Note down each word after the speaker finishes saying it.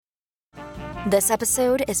This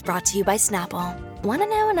episode is brought to you by Snapple. Want to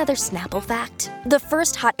know another Snapple fact? The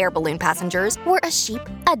first hot air balloon passengers were a sheep,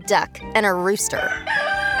 a duck, and a rooster.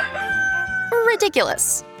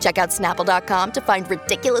 Ridiculous. Check out Snapple.com to find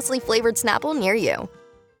ridiculously flavored Snapple near you.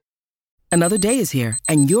 Another day is here,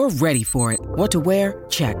 and you're ready for it. What to wear?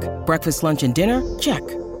 Check. Breakfast, lunch, and dinner? Check.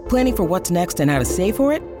 Planning for what's next and how to save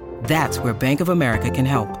for it? That's where Bank of America can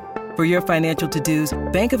help. For your financial to-dos,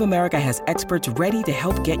 Bank of America has experts ready to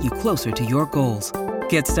help get you closer to your goals.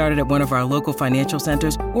 Get started at one of our local financial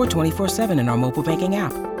centers or 24/7 in our mobile banking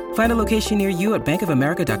app. Find a location near you at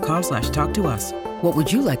bankofamerica.com/talktous. What would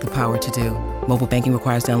you like the power to do? Mobile banking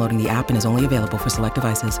requires downloading the app and is only available for select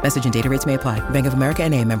devices. Message and data rates may apply. Bank of America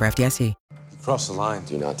N.A., member FDIC. You crossed the line.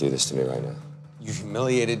 Do not do this to me right now. You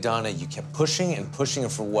humiliated Donna. You kept pushing and pushing her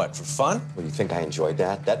for what? For fun? Well, you think I enjoyed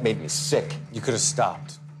that? That made me sick. You could have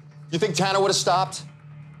stopped. You think Tanner would have stopped?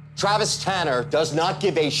 Travis Tanner does not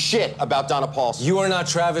give a shit about Donna Paulson. You are not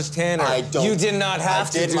Travis Tanner. I don't. You did not have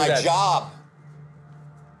to do that. I did my job.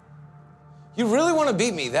 You really want to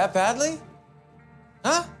beat me that badly?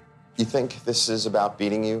 Huh? You think this is about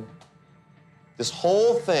beating you? This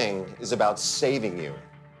whole thing is about saving you.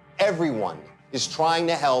 Everyone is trying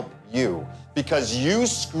to help you because you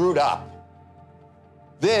screwed up.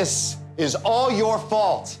 This is all your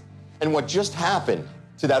fault. And what just happened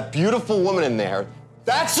to that beautiful woman in there,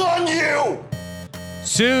 that's on you!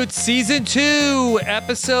 Suits Season 2,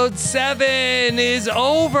 Episode 7 is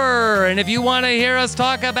over. And if you want to hear us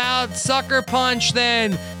talk about Sucker Punch,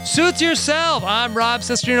 then suits yourself. I'm Rob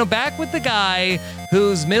Sestrino, back with the guy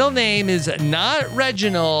whose middle name is not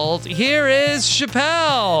Reginald. Here is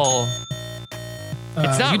Chappelle.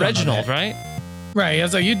 It's not Reginald, right? Right. I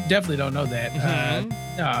was like, you definitely don't know that.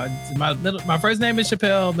 No, my first name is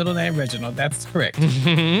Chappelle, middle name Reginald. That's correct.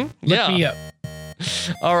 Look me up.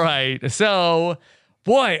 All right. So,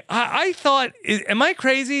 boy, I thought, am I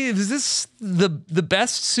crazy? Is this the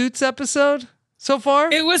best Suits episode so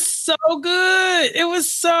far? It was so good. It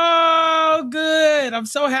was so good. I'm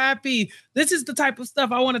so happy. This is the type of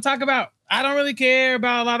stuff I want to talk about. I don't really care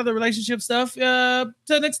about a lot of the relationship stuff to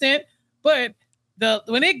an extent, but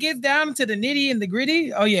when it gets down to the nitty and the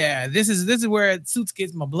gritty, oh yeah, this is where Suits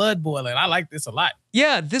gets my blood boiling. I like this a lot.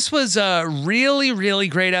 Yeah, this was a really, really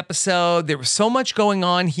great episode. There was so much going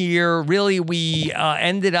on here. Really, we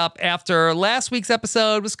ended up, after last week's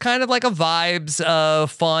episode, was kind of like a vibes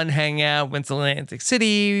fun hangout. Went to Atlantic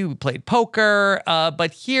City, we played poker.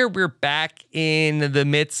 But here we're back in the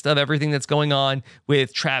midst of everything that's going on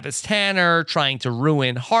with Travis Tanner trying to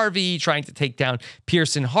ruin Harvey, trying to take down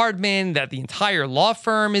Pearson Hardman, that the entire law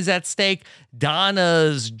firm is at stake.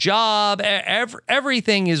 Donna's job,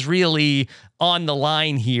 everything is really on the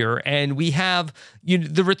line here. And we have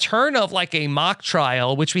the return of like a mock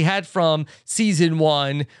trial, which we had from season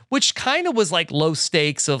 1, which kind of was like low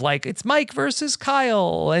stakes of like, it's Mike versus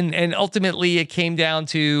Kyle. And ultimately it came down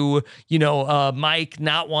to, Mike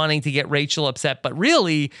not wanting to get Rachel upset. But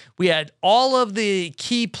really, we had all of the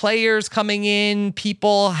key players coming in.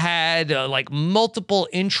 People had like multiple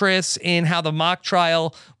interests in how the mock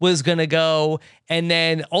trial was going to go. And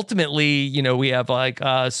then ultimately, we have like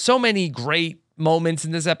so many great moments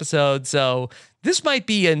in this episode. So this might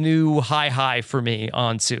be a new high for me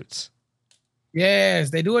on Suits. Yes,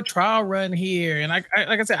 they do a trial run here. And like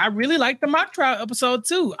I said, I really like the mock trial episode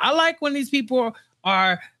too. I like when these people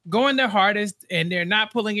are going their hardest and they're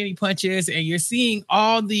not pulling any punches, and you're seeing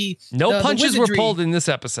all the punches were pulled in this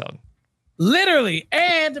episode. Literally.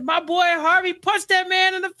 And my boy Harvey punched that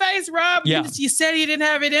man in the face, Rob. Yeah. You said he didn't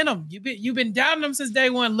have it in him. You've been doubting him since day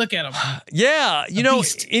one. Look at him. Yeah.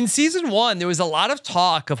 In season 1, there was a lot of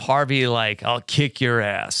talk of Harvey like, I'll kick your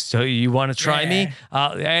ass. So you want to try me?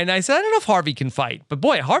 And I said, I don't know if Harvey can fight. But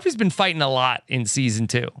boy, Harvey's been fighting a lot in season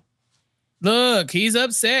 2. Look, he's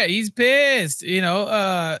upset. He's pissed.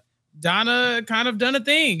 Donna kind of done a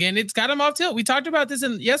thing and it's got him off tilt. We talked about this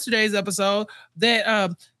in yesterday's episode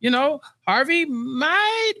that, Harvey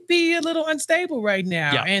might be a little unstable right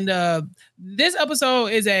now. Yeah. And this episode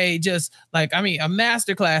is a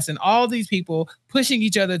masterclass in all these people pushing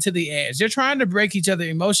each other to the edge. They're trying to break each other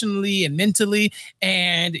emotionally and mentally.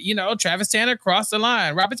 And, Travis Tanner crossed the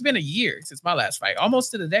line. Rob, it's been a year since my last fight,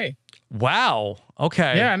 almost to the day. Wow.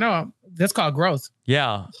 Okay. Yeah, I know. That's called growth.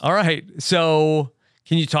 Yeah. All right. So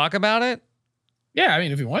can you talk about it? Yeah,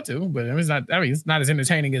 if you want to, but it's not as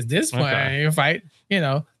entertaining as this fight.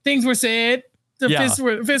 Things were said,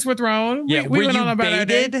 fists were thrown. Yeah, we went on about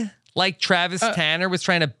baited like Travis Tanner was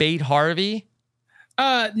trying to bait Harvey.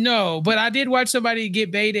 No, but I did watch somebody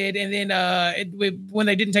get baited, and then when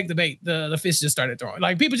they didn't take the bait, the fists just started throwing.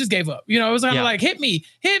 Like people just gave up. It was kind of like hit me,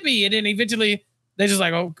 and then eventually they're just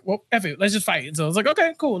like, oh, well, F it, let's just fight. And so it's like,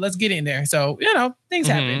 okay, cool, let's get in there. So, things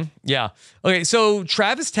happen. Yeah. Okay. So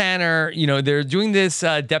Travis Tanner, they're doing this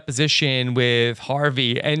deposition with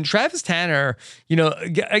Harvey, and Travis Tanner,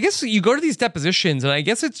 I guess you go to these depositions, and I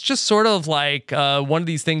guess it's just sort of like one of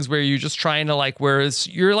these things where you're just trying to whereas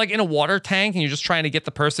you're in a water tank and you're just trying to get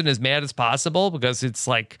the person as mad as possible, because it's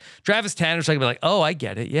like Travis Tanner's like, oh, I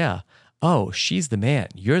get it. Yeah. Oh, she's the man.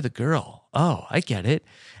 You're the girl. Oh, I get it.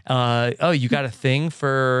 You got a thing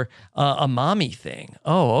for a mommy thing.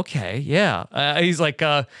 Oh, okay. Yeah. He's like,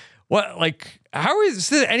 what? Like, how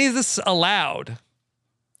is any of this allowed?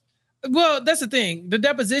 Well, that's the thing. The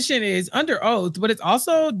deposition is under oath, but it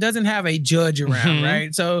also doesn't have a judge around,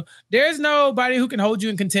 right? So there's nobody who can hold you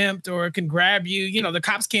in contempt or can grab you. The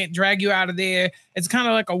cops can't drag you out of there. It's kind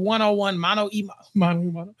of like a one-on-one mono.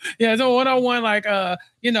 Yeah, it's a one-on-one,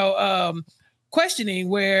 questioning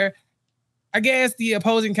where I guess the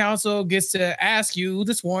opposing counsel gets to ask you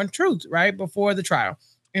the sworn truth, right, before the trial.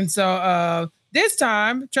 And so this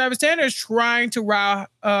time, Travis Tanner is trying to rile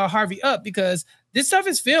Harvey up because this stuff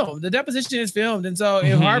is filmed. The deposition is filmed. And so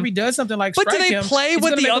if Harvey does something like strike him... But do they play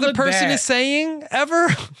what the other person is saying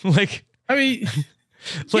ever?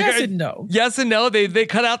 Yes and no. Yes and no. They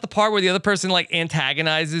cut out the part where the other person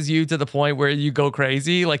antagonizes you to the point where you go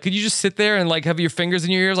crazy. Could you just sit there and have your fingers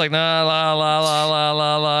in your ears nah, la la la la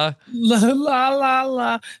la la la la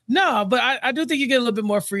la? No, but I do think you get a little bit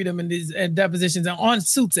more freedom in these depositions on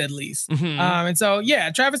suits at least. And so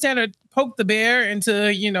Travis Tanner poked the bear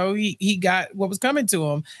into he got what was coming to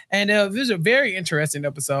him, and it was a very interesting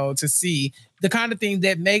episode to see the kind of thing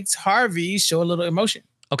that makes Harvey show a little emotion.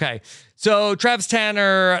 Okay, so Travis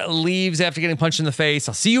Tanner leaves after getting punched in the face.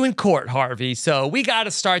 I'll see you in court, Harvey. So we got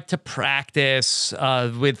to start to practice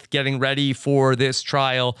with getting ready for this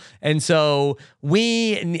trial. And so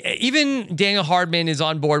even Daniel Hardman is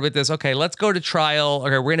on board with this. Okay, let's go to trial.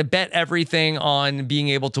 Okay, we're going to bet everything on being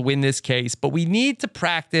able to win this case, but we need to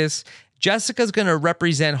practice. Jessica's going to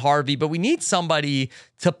represent Harvey, but we need somebody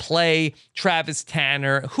to play Travis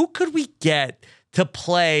Tanner. Who could we get to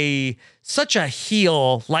play such a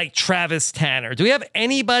heel like Travis Tanner? Do we have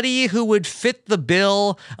anybody who would fit the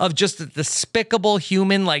bill of just a despicable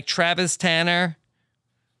human like Travis Tanner?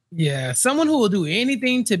 Yeah, someone who will do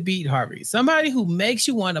anything to beat Harvey. Somebody who makes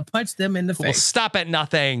you want to punch them in the face. Will stop at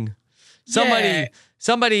nothing.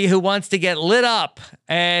 Somebody who wants to get lit up.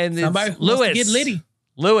 And somebody who Lewis. Wants to get litty.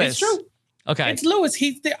 Lewis. It's true. Okay. It's Lewis.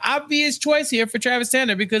 He's the obvious choice here for Travis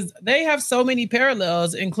Tanner because they have so many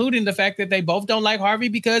parallels, including the fact that they both don't like Harvey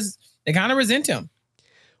because they kind of resent him.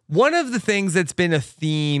 One of the things that's been a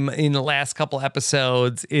theme in the last couple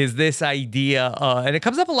episodes is this idea, and it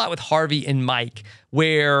comes up a lot with Harvey and Mike,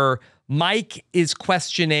 where Mike is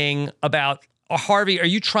questioning about, Harvey, are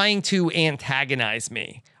you trying to antagonize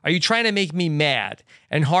me? Are you trying to make me mad?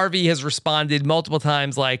 And Harvey has responded multiple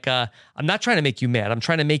times like, I'm not trying to make you mad. I'm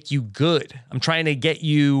trying to make you good. I'm trying to get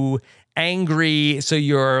you angry so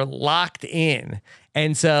you're locked in.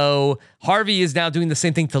 And so Harvey is now doing the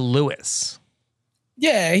same thing to Lewis.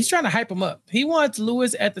 Yeah, he's trying to hype him up. He wants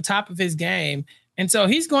Lewis at the top of his game. And so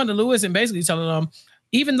he's going to Lewis and basically telling him,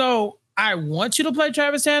 even though I want you to play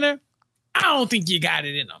Travis Tanner, I don't think you got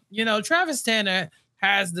it in him. Travis Tanner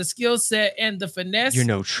has the skill set and the finesse. You're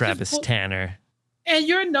no Travis Tanner. And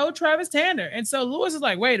you're no Travis Tanner. And so Lewis is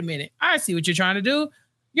like, wait a minute. I see what you're trying to do.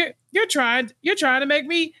 You're trying to make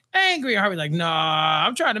me angry. Harvey's like, nah,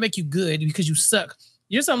 I'm trying to make you good because you suck.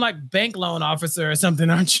 You're some bank loan officer or something,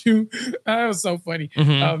 aren't you? That was so funny.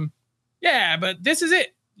 But this is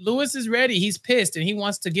it. Lewis is ready. He's pissed and he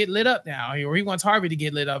wants to get lit up now, or he wants Harvey to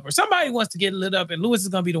get lit up, or somebody wants to get lit up, and Lewis is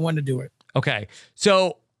going to be the one to do it. Okay.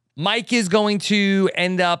 So Mike is going to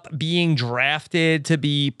end up being drafted to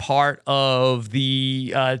be part of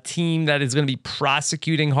the team that is going to be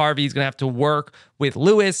prosecuting Harvey. He's going to have to work with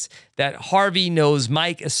Lewis. That Harvey knows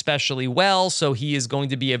Mike especially well, so he is going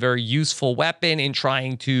to be a very useful weapon in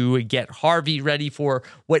trying to get Harvey ready for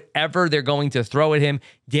whatever they're going to throw at him.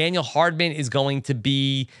 Daniel Hardman is going to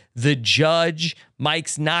be the judge.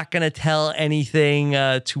 Mike's not going to tell anything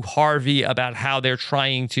to Harvey about how they're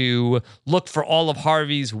trying to look for all of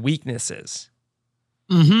Harvey's weaknesses.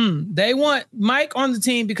 They want Mike on the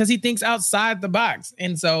team because he thinks outside the box.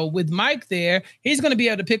 And so with Mike there, he's going to be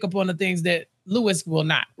able to pick up on the things that Lewis will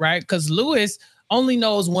not, right? Because Lewis only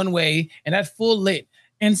knows one way, and that's full lit.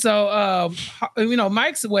 And so,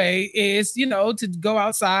 Mike's way is, to go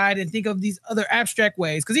outside and think of these other abstract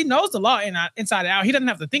ways because he knows the law inside out. He doesn't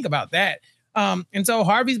have to think about that. And so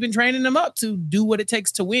Harvey's been training him up to do what it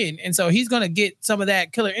takes to win. And so he's going to get some of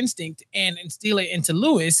that killer instinct and instill it into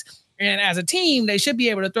Lewis. And as a team, they should be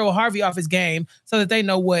able to throw Harvey off his game so that they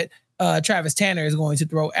know what Travis Tanner is going to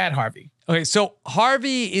throw at Harvey. Okay, so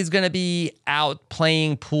Harvey is going to be out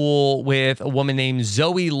playing pool with a woman named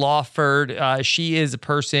Zoe Lawford. She is a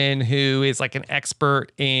person who is like an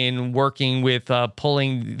expert in working with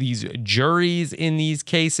pulling these juries in these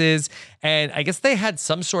cases. And I guess they had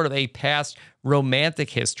some sort of a past romantic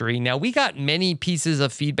history. Now, we got many pieces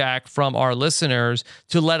of feedback from our listeners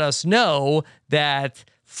to let us know that,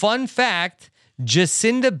 fun fact,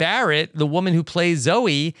 Jacinda Barrett, the woman who plays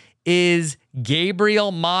Zoe, is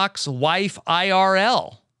Gabriel Mock's wife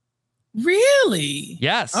IRL. Really?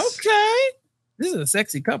 Yes. Okay. This is a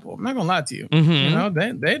sexy couple. I'm not gonna lie to you. Mm-hmm. You know,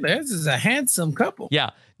 this is a handsome couple.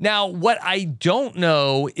 Yeah. Now, what I don't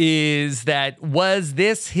know is that was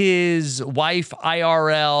this his wife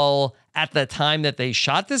IRL at the time that they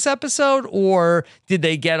shot this episode, or did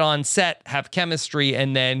they get on set, have chemistry,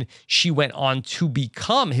 and then she went on to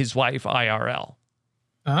become his wife IRL?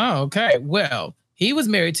 Oh, okay. Well, he was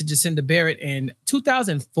married to Jacinda Barrett in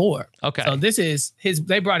 2004. Okay. So this is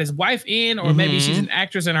they brought his wife in, or maybe she's an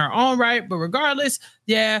actress in her own right. But regardless,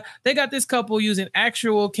 yeah, they got this couple using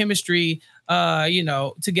actual chemistry,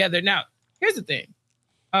 together. Now, here's the thing.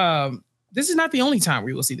 This is not the only time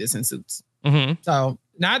we will see this in Suits. Mm-hmm. So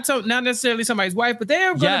not necessarily somebody's wife, but they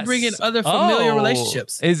are going to bring in other familiar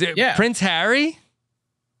relationships. Is it Prince Harry?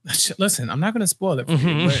 Listen, I'm not going to spoil it for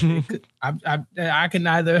you, but I can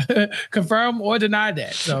neither confirm or deny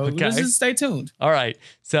that. So let's just stay tuned. All right.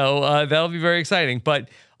 So that'll be very exciting. But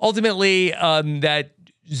ultimately, that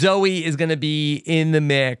Zoe is going to be in the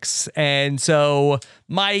mix. And so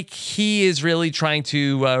Mike, he is really trying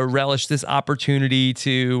to relish this opportunity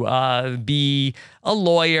to be a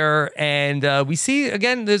lawyer. And we see,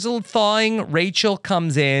 again, there's a little thawing. Rachel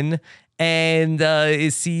comes in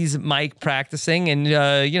and sees Mike practicing. And,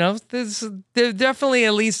 they're definitely,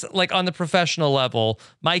 at least like on the professional level,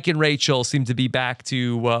 Mike and Rachel seem to be back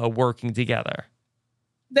to working together.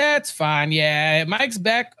 That's fine. Yeah. Mike's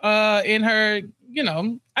back in her,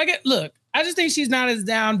 I just think she's not as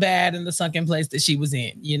down bad in the sunken place that she was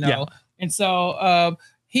in, Yeah. And so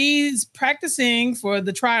he's practicing for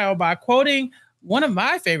the trial by quoting one of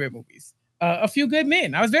my favorite movies, A Few Good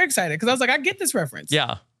Men. I was very excited because I was like, I get this reference.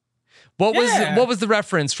 Yeah. What was the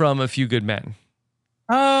reference from A Few Good Men?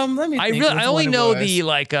 Let me think. I only know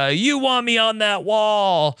the you want me on that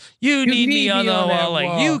wall. You need me on the wall.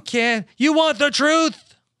 Like you want the truth.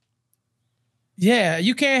 Yeah,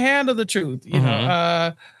 you can't handle the truth. You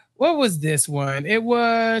know, what was this one? It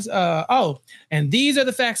was, and these are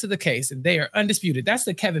the facts of the case, and they are undisputed. That's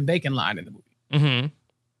the Kevin Bacon line in the movie. Mm-hmm.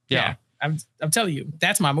 Yeah. I'm telling you,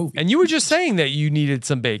 that's my movie. And you were just saying that you needed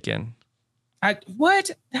some bacon.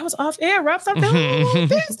 What? That was off air, Rob. Stop telling me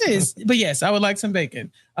business. But yes, I would like some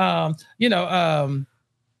bacon. Yeah, and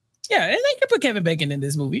they could put Kevin Bacon in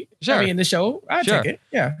this movie. Sure. I mean, in the show. I'd take it.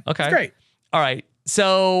 Yeah. Okay. It's great. All right.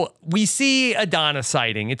 So we see a Donna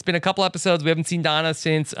sighting. It's been a couple episodes. We haven't seen Donna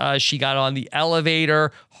since she got on the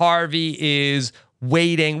elevator. Harvey is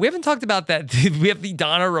waiting. We haven't talked about that. We have the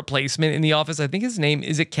Donna replacement in the office. I think his name,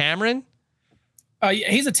 is it Cameron?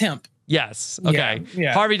 Yeah, he's a temp. Yes. Okay.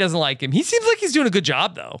 Yeah. Harvey doesn't like him. He seems like he's doing a good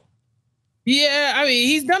job, though. Yeah, I mean,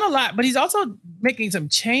 he's done a lot, but he's also making some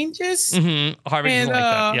changes. Mm-hmm. Harvey doesn't like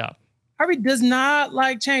that. Yeah. Harvey does not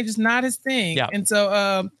like change. It's not his thing. Yeah. And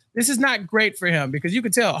so this is not great for him because you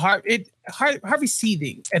could tell Harvey's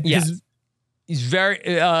seething. He's very,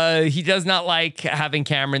 he does not like having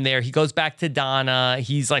Cameron there. He goes back to Donna.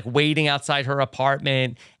 He's like waiting outside her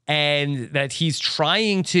apartment, and that he's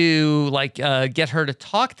trying to get her to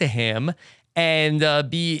talk to him and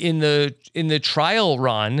be in the trial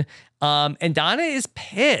run. And Donna is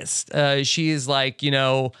pissed. She is like,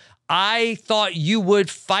 I thought you would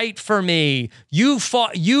fight for me. You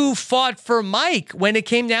fought for Mike when it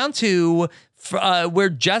came down to where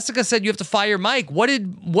Jessica said you have to fire Mike. What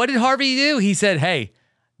did Harvey do? He said, hey,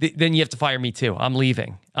 then you have to fire me too. I'm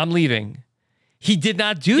leaving. He did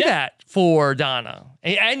not do that for Donna.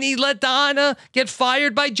 And he let Donna get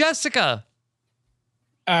fired by Jessica.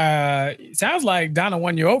 Sounds like Donna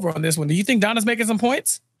won you over on this one. Do you think Donna's making some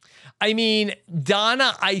points? I mean,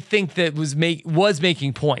 Donna, I think that was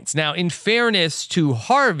making points. Now, in fairness to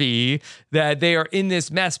Harvey, that they are in this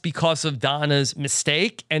mess because of Donna's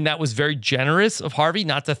mistake, and that was very generous of Harvey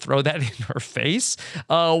not to throw that in her face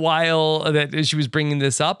while that she was bringing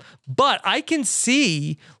this up. But I can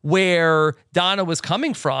see where Donna was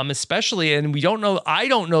coming from, especially, and I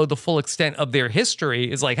don't know the full extent of their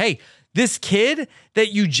history. Is like, hey, this kid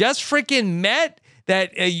that you just freaking met,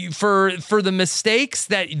 that for the mistakes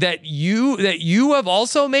that you have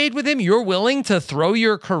also made with him, you're willing to throw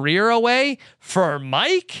your career away for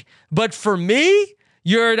Mike, but for me,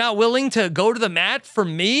 You're not willing to go to the mat for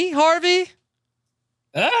me, Harvey?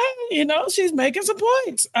 She's making some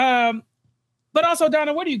points. But also,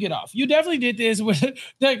 Donna, where do you get off? You definitely did this with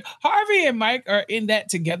like Harvey and Mike are in that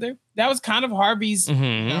together. That was kind of Harvey's,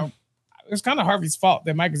 it was kind of Harvey's fault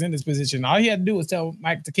that Mike is in this position. All he had to do was tell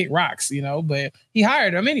Mike to kick rocks, but he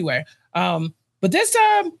hired him anyway. But this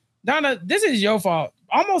time, Donna, this is your fault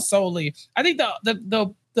almost solely. I think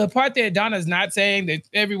the part that Donna's not saying that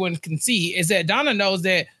everyone can see is that Donna knows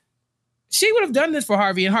that she would have done this for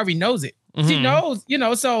Harvey and Harvey knows it. She knows,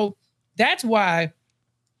 so that's why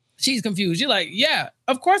she's confused. You're like, yeah,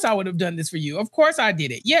 of course I would have done this for you. Of course I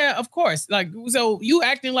did it. Yeah, of course. Like, so you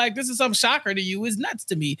acting like this is some shocker to you is nuts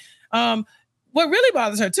to me. What really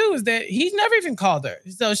bothers her too is that he's never even called her.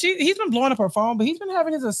 So he's been blowing up her phone, but he's been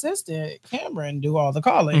having his assistant Cameron do all the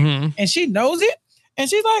calling, and she knows it. And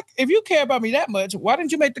she's like, if you care about me that much, why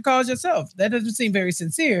didn't you make the calls yourself? That doesn't seem very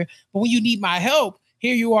sincere. But when you need my help,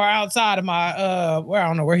 here you are outside of my where I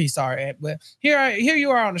don't know where he saw her at, but here you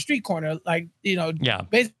are on the street corner, like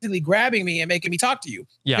basically grabbing me and making me talk to you.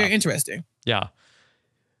 Yeah, very interesting. Yeah.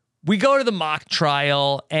 We go to the mock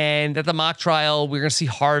trial, and at the mock trial, we're going to see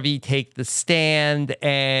Harvey take the stand,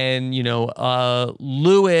 and,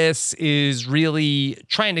 Lewis is really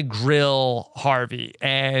trying to grill Harvey,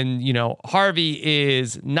 and, Harvey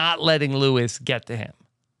is not letting Lewis get to him.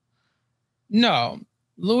 No,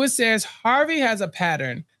 Lewis says Harvey has a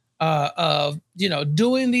pattern of,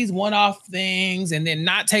 doing these one-off things and then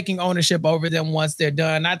not taking ownership over them once they're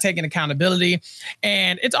done, not taking accountability.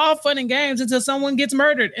 And it's all fun and games until someone gets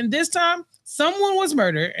murdered. And this time, someone was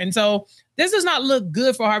murdered. And so this does not look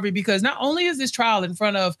good for Harvey because not only is this trial in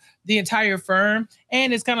front of the entire firm,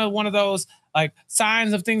 and it's kind of one of those like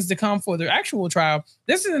signs of things to come for the actual trial,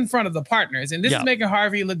 this is in front of the partners. And this is making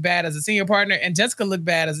Harvey look bad as a senior partner and Jessica look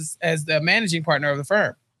bad as the managing partner of the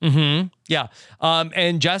firm. Yeah.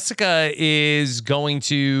 And Jessica is going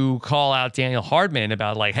to call out Daniel Hardman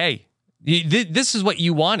about like, hey, this is what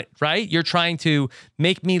you wanted, right? You're trying to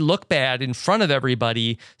make me look bad in front of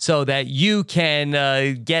everybody so that you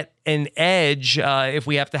can get an edge if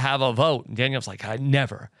we have to have a vote. And Daniel's like, I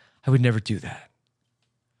would never do that.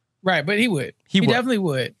 Right. But he would. He definitely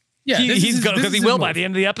would. Yeah. He's going because he will by the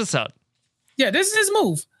end of the episode. Yeah. This is his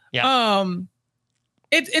move. Yeah.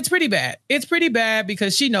 It's pretty bad. It's pretty bad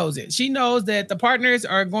because she knows it. She knows that the partners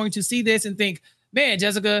are going to see this and think, man,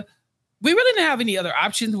 Jessica, we really didn't have any other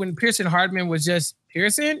options when Pearson Hardman was just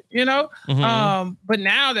Pearson, But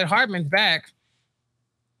now that Hardman's back,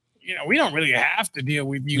 we don't really have to deal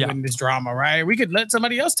with you in this drama, right? We could let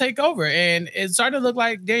somebody else take over. And it's starting to look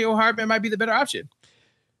like Daniel Hardman might be the better option.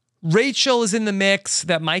 Rachel is in the mix,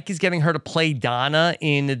 that Mike is getting her to play Donna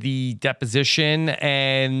in the deposition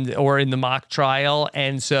or in the mock trial.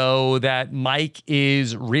 And so that Mike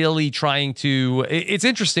is really trying to, it's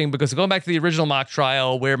interesting because going back to the original mock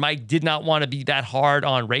trial where Mike did not want to be that hard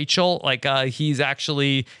on Rachel, like he's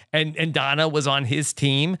actually, and Donna was on his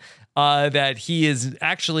team, that he is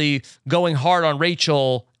actually going hard on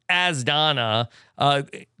Rachel as Donna,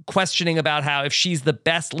 questioning about how if she's the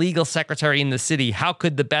best legal secretary in the city, how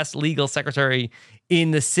could the best legal secretary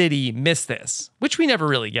in the city miss this? Which we never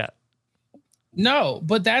really get. No,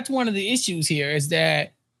 but that's one of the issues here is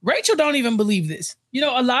that Rachel don't even believe this.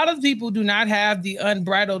 A lot of people do not have the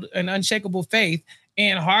unbridled and unshakable faith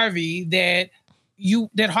in Harvey that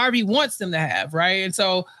Harvey wants them to have, right? And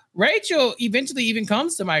so Rachel eventually even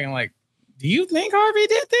comes to Mike and like, do you think Harvey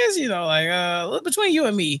did this? Between you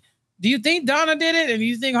and me, do you think Donna did it? And do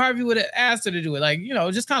you think Harvey would have asked her to do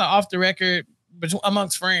it? Just kind of off the record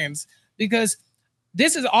amongst friends, because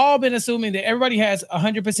this has all been assuming that everybody has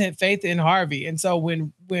 100% faith in Harvey. And so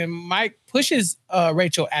when Mike pushes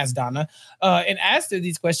Rachel as Donna and asks her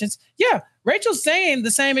these questions, Rachel's saying the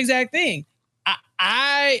same exact thing.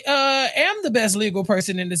 I am the best legal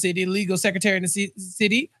person in the city, legal secretary in the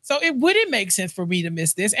city. So it wouldn't make sense for me to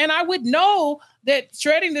miss this. And I would know that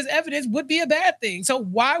shredding this evidence would be a bad thing. So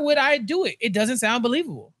why would I do it? It doesn't sound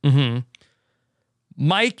believable.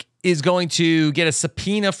 Mike is going to get a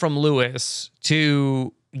subpoena from Lewis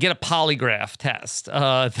to get a polygraph test.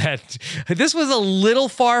 That this was a little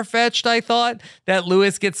far-fetched, I thought, that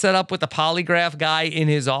Lewis gets set up with a polygraph guy in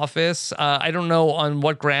his office. I don't know on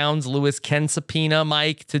what grounds Lewis can subpoena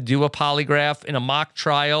Mike to do a polygraph in a mock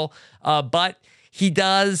trial, but he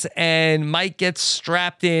does, and Mike gets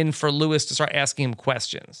strapped in for Lewis to start asking him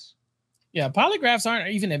questions. Yeah, polygraphs aren't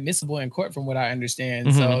even admissible in court from what I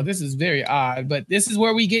understand. So this is very odd, but this is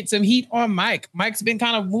where we get some heat on Mike. Mike's been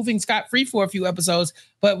kind of moving scot-free for a few episodes,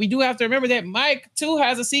 but we do have to remember that Mike too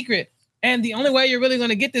has a secret. And the only way you're really going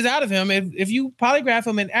to get this out of him if you polygraph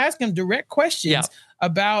him and ask him direct questions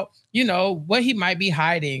about, what he might be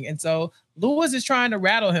hiding. And so Lewis is trying to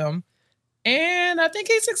rattle him, and I think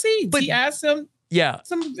he succeeds. But he asks him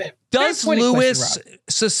some does Lewis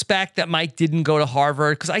suspect that Mike didn't go to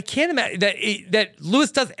Harvard? Because I can't imagine that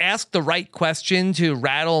Lewis does ask the right question to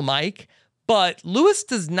rattle Mike, but Lewis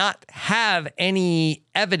does not have any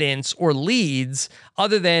evidence or leads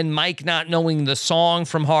other than Mike not knowing the song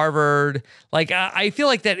from Harvard. Like, I feel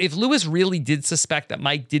like that if Lewis really did suspect that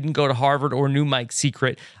Mike didn't go to Harvard or knew Mike's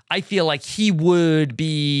secret, I feel like he would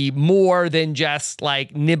be more than just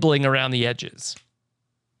like nibbling around the edges.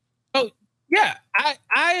 Oh, yeah,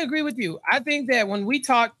 I agree with you. I think that when we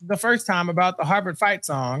talked the first time about the Harvard fight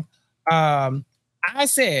song, I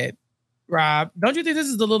said, Rob, don't you think this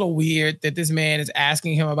is a little weird that this man is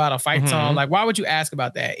asking him about a fight song? Like, why would you ask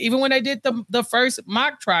about that? Even when they did the first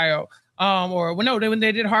mock trial, when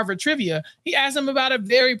they did Harvard trivia, he asked him about a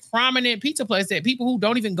very prominent pizza place that people who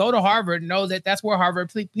don't even go to Harvard know that that's where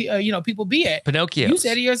Harvard, people be at. Pinocchio. You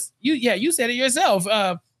said it yourself.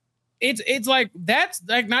 It's like that's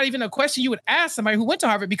like not even a question you would ask somebody who went to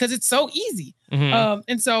Harvard because it's so easy.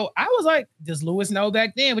 And so I was like, does Lewis know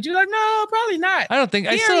back then? But you're like, no, probably not. I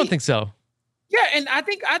still don't think so. Yeah, and I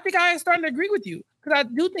think I am starting to agree with you because I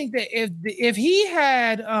do think that if he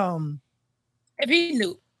had if he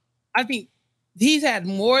knew, I think he's had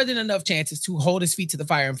more than enough chances to hold his feet to the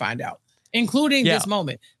fire and find out, including this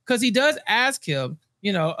moment, because he does ask him,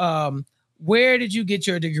 where did you get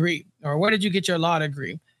your degree or where did you get your law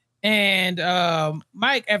degree? And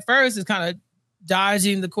Mike at first is kind of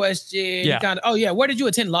dodging the question. Yeah. Where did you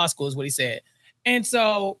attend law school is what he said. And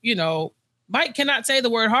so, Mike cannot say the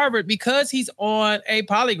word Harvard because he's on a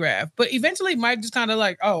polygraph. But eventually Mike just kind of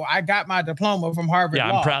like, oh, I got my diploma from Harvard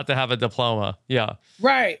Law. I'm proud to have a diploma. Yeah.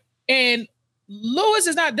 Right. And Lewis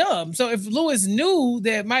is not dumb. So if Lewis knew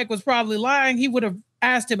that Mike was probably lying, he would have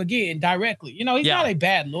asked him again directly. He's not a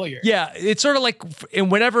bad lawyer. Yeah, it's sort of like, and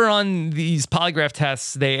whenever on these polygraph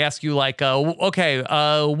tests, they ask you like,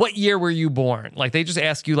 what year were you born? Like they just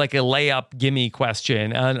ask you like a layup gimme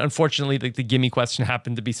question. And unfortunately, the gimme question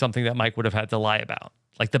happened to be something that Mike would have had to lie about,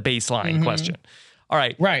 like the baseline question. All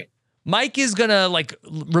right. Right. Mike is gonna like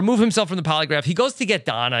remove himself from the polygraph. He goes to get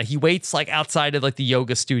Donna. He waits like outside of like the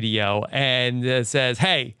yoga studio and says,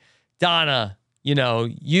 "Hey, Donna, we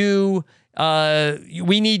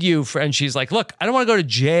need you for," and she's like, "Look, I don't want to go to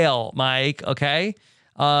jail, Mike. Okay,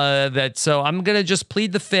 so I'm gonna just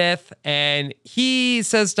plead the fifth." And he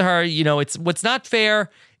says to her, "It's what's not fair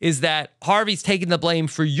is that Harvey's taking the blame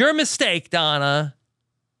for your mistake, Donna."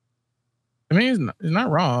 I mean, he's not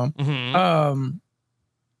wrong.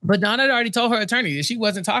 But Donna had already told her attorney that she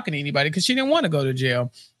wasn't talking to anybody because she didn't want to go to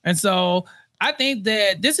jail. And so I think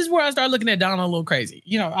that this is where I start looking at Donna a little crazy.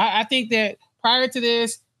 I think that prior to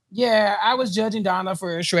this, yeah, I was judging Donna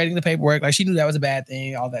for shredding the paperwork. Like she knew that was a bad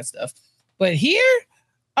thing, all that stuff. But here,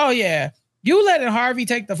 oh yeah, you letting Harvey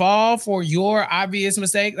take the fall for your obvious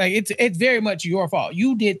mistake. Like it's very much your fault.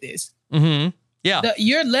 You did this. Yeah.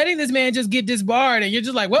 You're letting this man just get disbarred and you're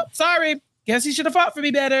just like, well, sorry. Guess he should have fought for me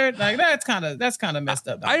better. Like that's kind of messed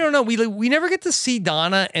up. I don't know. We never get to see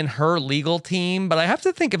Donna and her legal team, but I have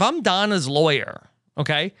to think if I'm Donna's lawyer,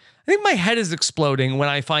 okay, I think my head is exploding when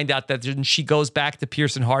I find out that she goes back to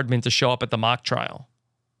Pearson Hardman to show up at the mock trial.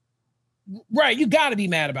 Right, you got to be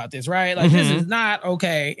mad about this, right? Like this is not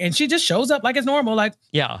okay, and she just shows up like it's normal. Like,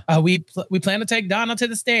 we plan to take Donna to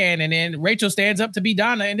the stand, and then Rachel stands up to be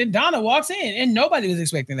Donna, and then Donna walks in, and nobody was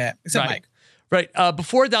expecting that except Mike. Right.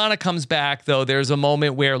 Before Donna comes back, though, there's a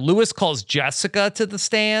moment where Lewis calls Jessica to the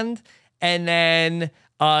stand and then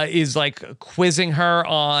is like quizzing her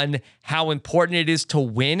on how important it is to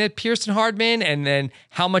win at Pearson Hardman and then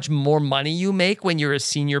how much more money you make when you're a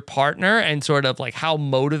senior partner and sort of like how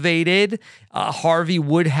motivated Harvey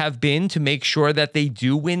would have been to make sure that they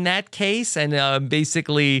do win that case and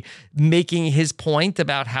basically making his point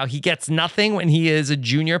about how he gets nothing when he is a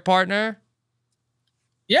junior partner.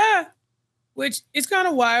 Yeah. Which is kind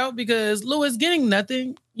of wild because Lewis getting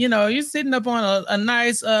nothing. You're sitting up on a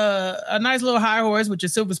nice little high horse with your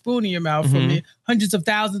silver spoon in your mouth from the hundreds of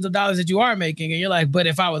thousands of dollars that you are making. And you're like, but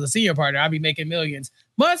if I was a senior partner, I'd be making millions.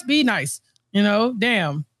 Must be nice.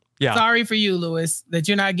 Damn. Yeah. Sorry for you, Lewis, that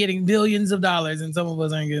you're not getting billions of dollars and some of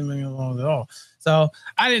us ain't getting millions of dollars at all. So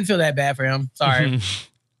I didn't feel that bad for him. Sorry.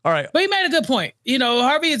 All right. But he made a good point.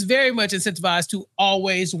 Harvey is very much incentivized to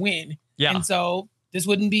always win. Yeah. And so this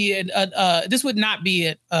would not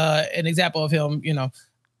be an example of him,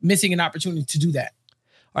 missing an opportunity to do that.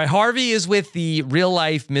 All right, Harvey is with the real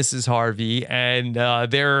life Mrs. Harvey, and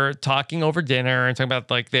they're talking over dinner and talking about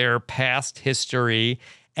like their past history.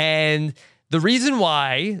 And the reason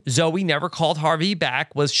why Zoe never called Harvey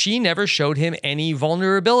back was she never showed him any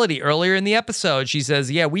vulnerability. Earlier in the episode, she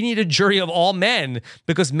says, yeah, we need a jury of all men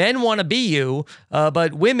because men want to be you,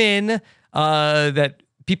 but women that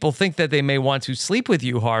people think that they may want to sleep with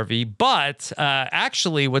you, Harvey. But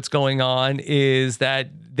actually what's going on is that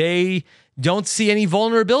they don't see any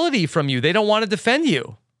vulnerability from you. They don't want to defend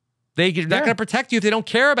you. They're not going to protect you if they don't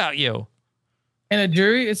care about you. And a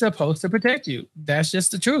jury is supposed to protect you. That's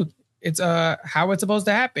just the truth. It's how it's supposed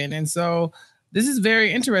to happen. And so this is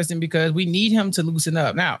very interesting because we need him to loosen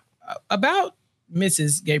up. Now, about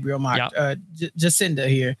Mrs. Gabriel Macht, Jacinda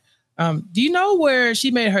here. Do you know where she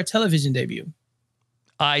made her television debut?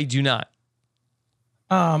 I do not.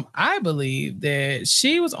 I believe that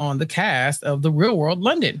she was on the cast of The Real World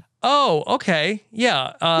London. Oh, okay.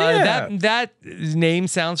 Yeah. That name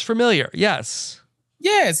sounds familiar. Yes.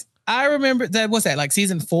 Yes. I remember that. What's that, like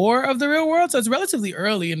season 4 of The Real World? So it's relatively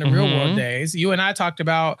early in the Real World days. You and I talked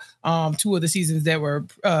about 2 of the seasons that were,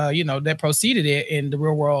 that preceded it in The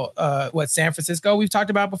Real World. San Francisco we've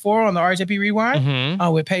talked about before on the RHAP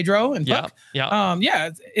Rewind with Pedro and Buck.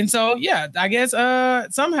 And so, I guess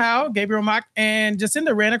somehow Gabriel Macht and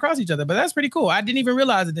Jacinda ran across each other. But that's pretty cool. I didn't even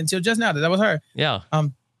realize it until just now that was her. Yeah.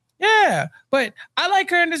 Yeah, but I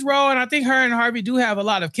like her in this role, and I think her and Harvey do have a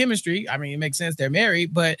lot of chemistry. I mean, it makes sense they're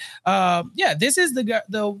married, but this is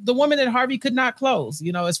the woman that Harvey could not close.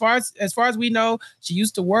 You know, as far as we know, she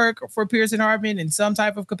used to work for Pearson Hartman in some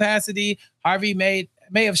type of capacity. Harvey may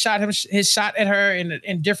have shot his shot at her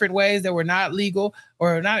in different ways that were not legal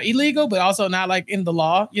or not illegal, but also not like in the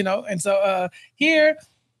law. You know, and so here.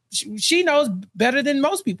 She knows better than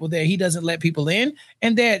most people that he doesn't let people in,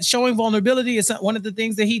 and that showing vulnerability is one of the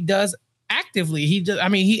things that he does actively.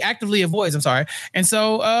 He actively avoids. I'm sorry. And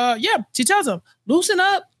so, she tells him, loosen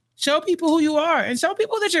up, show people who you are, and show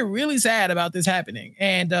people that you're really sad about this happening.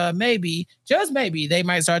 And maybe, just maybe, they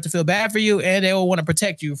might start to feel bad for you, and they will want to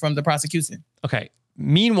protect you from the prosecution. Okay.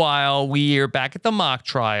 Meanwhile, we're back at the mock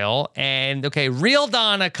trial, and real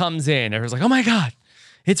Donna comes in. Everyone's like, oh my God,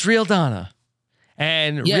 it's real Donna.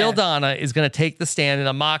 And real Donna is going to take the stand in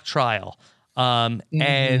a mock trial.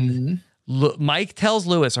 And Mike tells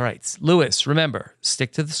Lewis, all right, Lewis, remember,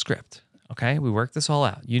 stick to the script. Okay, we worked this all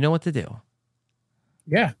out. You know what to do.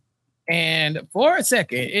 Yeah. And for a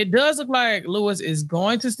second, it does look like Lewis is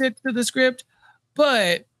going to stick to the script,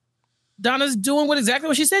 but Donna's doing exactly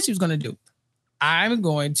what she said she was going to do. I'm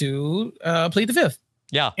going to plead the fifth.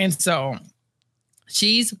 Yeah. And so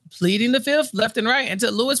she's pleading the fifth left and right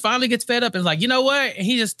until Lewis finally gets fed up and is like, you know what? And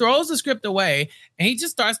he just throws the script away and he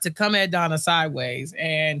just starts to come at Donna sideways.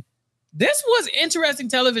 And this was interesting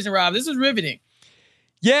television, Rob. This was riveting.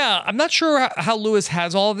 Yeah, I'm not sure how Lewis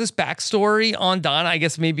has all of this backstory on Donna. I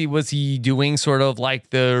guess maybe was he doing sort of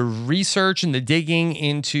like the research and the digging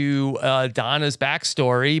into Donna's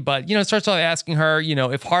backstory. But, it starts off asking her,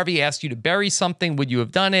 if Harvey asked you to bury something, would you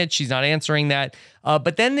have done it? She's not answering that.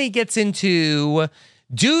 But then they gets into,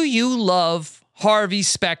 do you love Harvey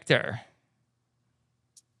Specter?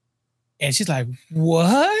 And she's like,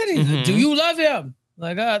 what? Do you love him?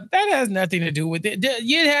 Like, that has nothing to do with it.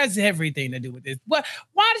 It has everything to do with this. Why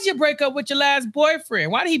did you break up with your last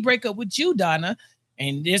boyfriend? Why did he break up with you, Donna?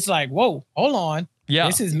 And it's like, whoa, hold on. Yeah.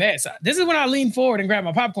 This is mess. This is when I lean forward and grab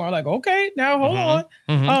my popcorn. I'm like, okay, now hold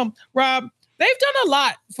on. Rob, they've done a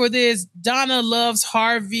lot for this Donna loves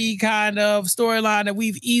Harvey kind of storyline that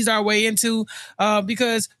we've eased our way into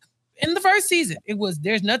because in the first season, it was,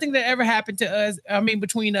 there's nothing that ever happened to us.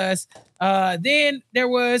 Between us. Then there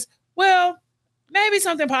was, maybe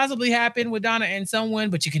something possibly happened with Donna and someone,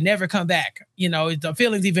 but you can never come back. The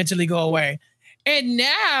feelings eventually go away. And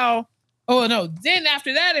now, then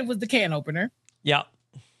after that, it was the can opener. Yeah.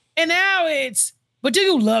 And now it's, but do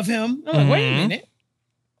you love him? I'm like, wait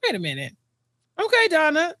a minute. Okay,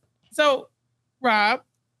 Donna. So, Rob,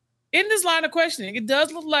 in this line of questioning, it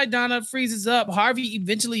does look like Donna freezes up. Harvey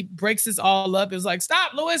eventually breaks this all up. It was like,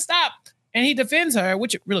 stop, Lewis, stop. And he defends her,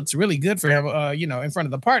 which looks really good for him, in front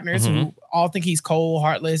of the partners who all think he's cold,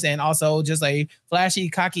 heartless, and also just a flashy,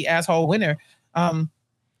 cocky asshole winner. Well,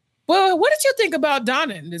 what did you think about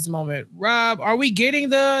Donna in this moment? Rob, are we getting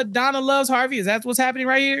the Donna loves Harvey? Is that what's happening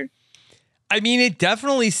right here? It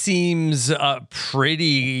definitely seems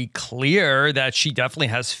pretty clear that she definitely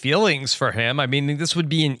has feelings for him. This would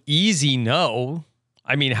be an easy no.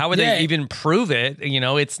 How would they even prove it?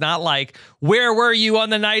 It's not like, where were you on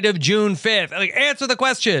the night of June 5th? Like, answer the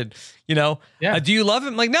question, do you love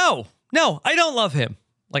him? Like, no, I don't love him.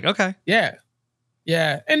 Like, okay. Yeah.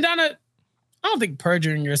 And Donna, I don't think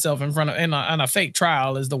perjuring yourself in front of on a fake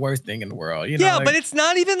trial is the worst thing in the world. You know, Yeah, like, but it's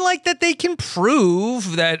not even like that they can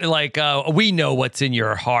prove that, like, we know what's in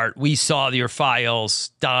your heart. We saw your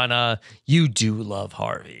files, Donna. You do love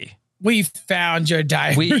Harvey. we found your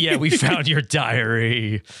diary. We found your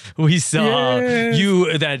diary. We saw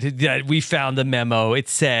you that we found the memo. It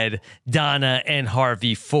said Donna and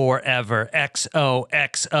Harvey forever.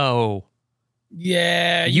 XOXO.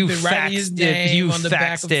 Yeah, You you've been writing his faxed name it. You on the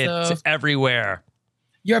back faxed of it stuff. everywhere.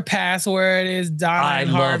 Your password is Donna I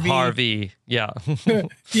and love Harvey. Harvey. Yeah.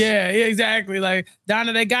 Yeah, exactly. Like,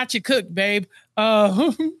 Donna, they got you cooked, babe.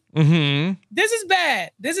 Mm-hmm. This is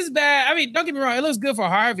bad. This is bad. I mean, don't get me wrong. It looks good for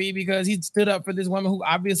Harvey because he stood up for this woman who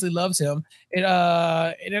obviously loves him. And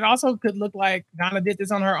it also could look like Donna did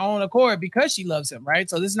this on her own accord because she loves him, right?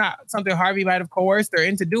 So this is not something Harvey might have coerced her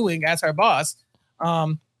into doing as her boss.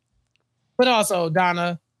 But also,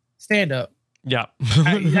 Donna, stand up. Yeah.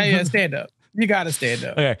 Yeah, stand up. You got to stand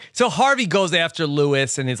up. Okay. So Harvey goes after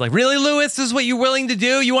Lewis and he's like, really, Lewis? This is what you're willing to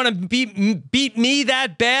do? You want to beat me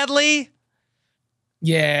that badly?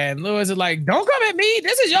 Yeah, and Lewis is like, don't come at me.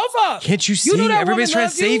 This is your fault. Can't you see? knew that Everybody's woman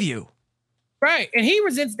trying to loved save you. Right. And he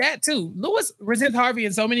resents that too. Lewis resents Harvey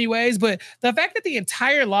in so many ways, but the fact that the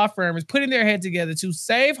entire law firm is putting their head together to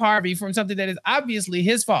save Harvey from something that is obviously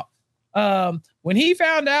his fault. When he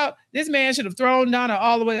found out, this man should have thrown Donna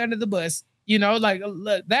all the way under the bus. You know, like,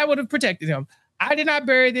 look, that would have protected him. I did not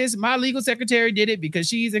bury this. My legal secretary did it because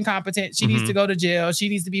she's incompetent. She needs to go to jail. She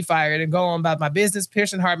needs to be fired and go on about my business.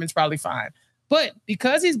 Pearson Hartman's probably fine. But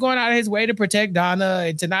because he's going out of his way to protect Donna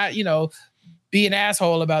and to not, you know, be an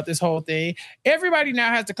asshole about this whole thing, everybody now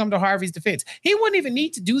has to come to Harvey's defense. He wouldn't even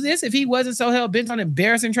need to do this if he wasn't so hell-bent on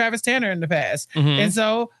embarrassing Travis Tanner in the past. And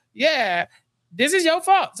so, yeah, this is your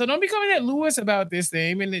fault. So don't be coming at Lewis about this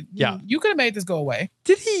thing. And you could have made this go away.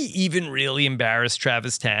 Did he even really embarrass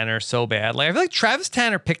Travis Tanner so bad? Like, I feel like Travis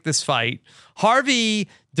Tanner picked this fight. Harvey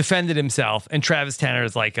defended himself, and Travis Tanner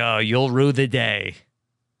is like, oh, you'll rue the day.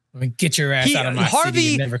 I mean, get your ass out of my city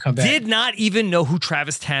and never come back. Harvey did not even know who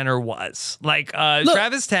Travis Tanner was. Like,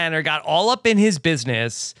 Travis Tanner got all up in his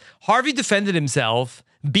business. Harvey defended himself,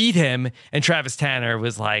 beat him, and Travis Tanner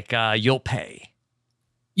was like, you'll pay.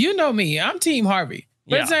 You know me. I'm Team Harvey.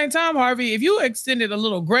 But at the same time, Harvey, if you extended a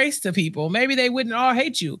little grace to people, maybe they wouldn't all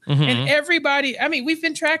hate you. And everybody, I mean, we've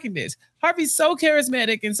been tracking this. Harvey's so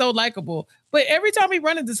charismatic and so likable. But every time we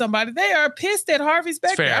run into somebody, they are pissed at Harvey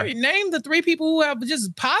Specter. I mean, name the 3 people who have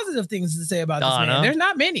just positive things to say about Donna. This man. There's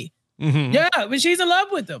not many. Yeah, but she's in love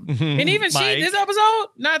with him. And even Mike. this episode,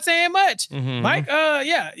 not saying much. Mike,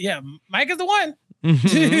 Mike is the one.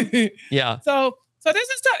 Yeah. So this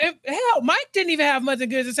is tough. Hell, Mike didn't even have much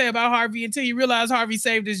good to say about Harvey until he realized Harvey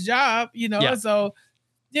saved his job, you know? Yeah. So,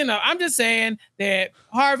 you know, I'm just saying that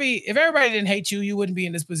Harvey, if everybody didn't hate you, you wouldn't be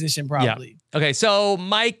in this position probably. Yeah. Okay, so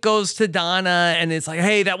Mike goes to Donna and it's like,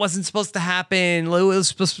 hey, that wasn't supposed to happen.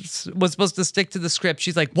 Lewis was supposed to stick to the script.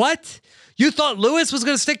 She's like, what? You thought Lewis was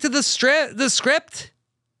going to stick to the script?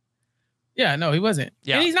 Yeah, no, he wasn't.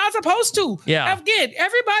 Yeah. And he's not supposed to. Yeah. Again,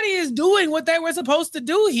 everybody is doing what they were supposed to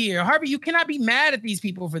do here. Harvey, you cannot be mad at these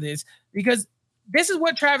people for this because this is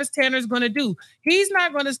what Travis Tanner is going to do. He's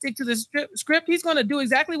not going to stick to the script. He's going to do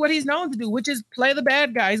exactly what he's known to do, which is play the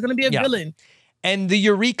bad guy. He's going to be a villain. And the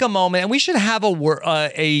eureka moment, and we should have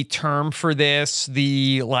a term for this,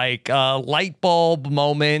 the light bulb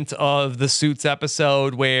moment of the Suits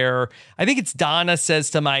episode where I think it's Donna says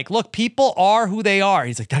to Mike, look, people are who they are.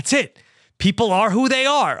 He's like, that's it. People are who they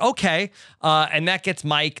are. Okay. And that gets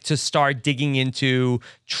Mike to start digging into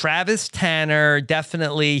Travis Tanner.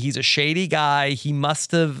 Definitely. He's a shady guy. He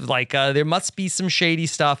must have there must be some shady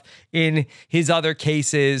stuff in his other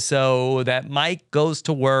cases. So that Mike goes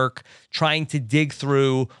to work trying to dig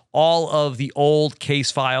through all of the old case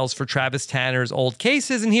files for Travis Tanner's old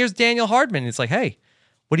cases. And here's Daniel Hardman. It's like, hey,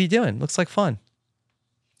 what are you doing? Looks like fun.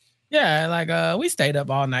 Yeah. We stayed up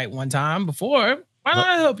all night one time before. Why don't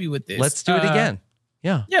I help you with this? Let's do it again.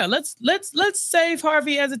 Yeah. Yeah. Let's save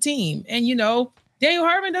Harvey as a team. And Daniel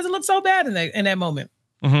Hardman doesn't look so bad in that moment.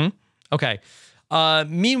 Okay.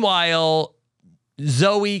 Meanwhile,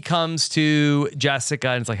 Zoe comes to Jessica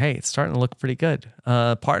and it's like, hey, it's starting to look pretty good.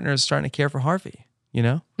 Partner's starting to care for Harvey, you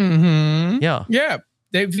know? Yeah. Yeah.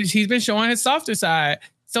 He's been showing his softer side.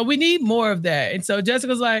 So we need more of that. And so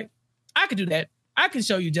Jessica's like, I could do that. I can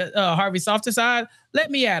show you Harvey's softer side.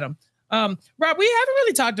 Let me at him. Rob, we haven't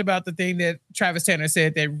really talked about the thing that Travis Tanner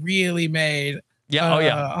said that really made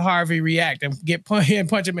Harvey react and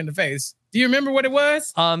punch him in the face. Do you remember what it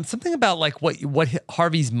was? Something about what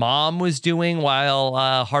Harvey's mom was doing while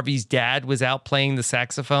Harvey's dad was out playing the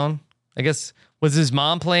saxophone. I guess, was his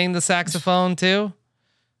mom playing the saxophone too?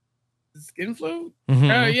 Skin flu?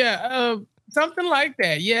 Mhm. Yeah. Something like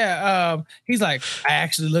that. Yeah. He's like, I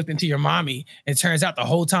actually looked into your mommy. It turns out the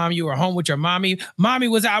whole time you were home with your mommy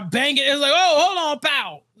was out banging. It's like, oh, hold on,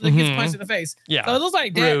 pow. Like gets punched in the face. Yeah. So it looks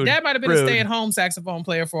like Rude. dad might have been Rude. a stay-at-home saxophone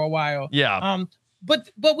player for a while. Yeah. But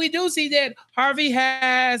we do see that Harvey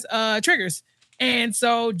has triggers. And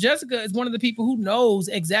so Jessica is one of the people who knows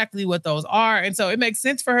exactly what those are. And so it makes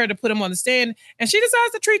sense for her to put him on the stand. And she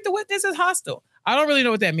decides to treat the witness as hostile. I don't really know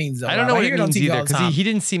what that means, though. I don't know what it means either, all the because time. he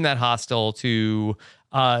didn't seem that hostile to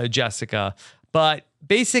Jessica. But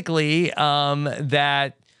basically,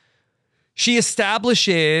 that she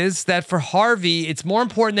establishes that for Harvey, it's more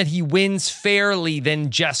important that he wins fairly than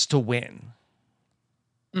just to win.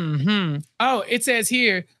 Oh, it says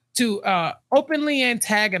here to openly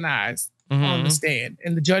antagonize on the stand,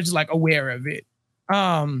 and the judge is like aware of it.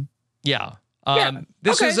 Yeah. Yeah,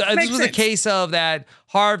 This okay, was this makes was a sense. case of that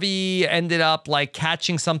Harvey ended up like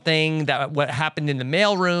catching something that what happened in the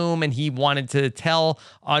mailroom, and he wanted to tell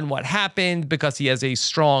on what happened because he has a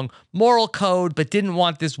strong moral code, but didn't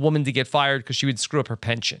want this woman to get fired because she would screw up her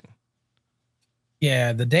pension.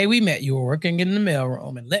 Yeah, the day we met, you were working in the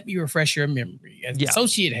mailroom, and let me refresh your memory. An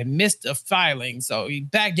associate had missed a filing, so he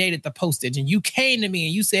backdated the postage, and you came to me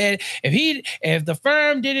and you said if the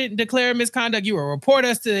firm didn't declare misconduct, you will report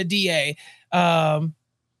us to the DA.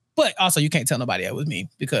 But also you can't tell nobody that was me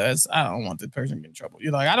because I don't want the person to get in trouble.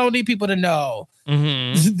 You're like, I don't need people to know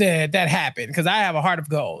that happened because I have a heart of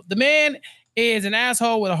gold. The man is an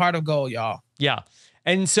asshole with a heart of gold, y'all. Yeah.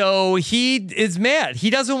 And so he is mad. He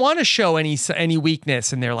doesn't want to show any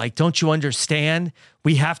weakness. And they're like, don't you understand?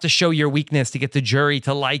 We have to show your weakness to get the jury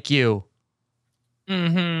to like you.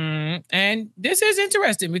 And this is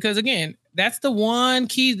interesting because, again, that's the one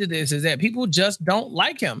key to this is that people just don't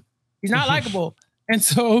like him. He's not likable. And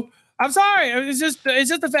so I'm sorry. It's just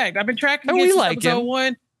a fact. I've been tracking we since like episode him.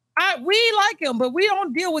 1. We like him, but we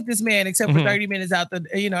don't deal with this man except for 30 minutes out the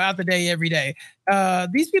day every day.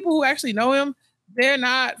 These people who actually know him, they're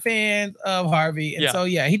not fans of Harvey. And so,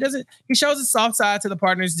 he shows a soft side to the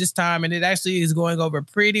partners this time, and it actually is going over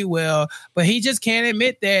pretty well, but he just can't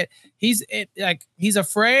admit that he's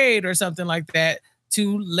afraid or something like that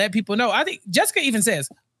to let people know. I think Jessica even says,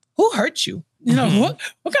 who hurt you? You know,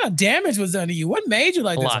 what kind of damage was done to you? What made you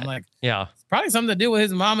like this? I'm like, it's probably something to do with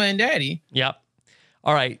his mama and daddy. Yep.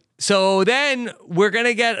 All right. So then we're going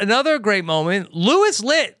to get another great moment. Louis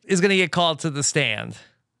Litt is going to get called to the stand.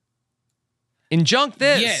 Injunct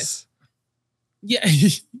this. Yes. Yeah.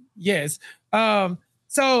 Yes.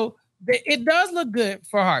 So it does look good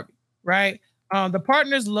for Harvey, right? The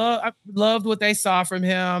partners loved what they saw from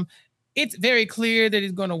him. It's very clear that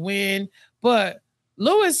he's going to win, but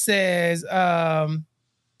Louis says that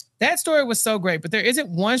story was so great, but there isn't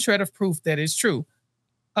one shred of proof that it's true.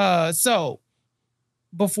 So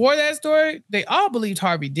before that story, they all believed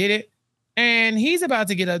Harvey did it, and he's about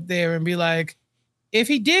to get up there and be like, if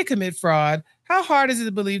he did commit fraud, how hard is it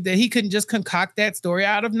to believe that he couldn't just concoct that story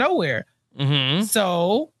out of nowhere?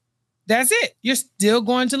 So that's it. You're still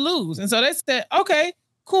going to lose. And so they said, okay,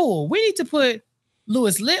 cool. We need to put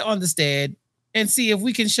Louis Litt on the stand and see if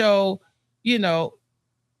we can show,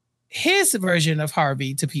 his version of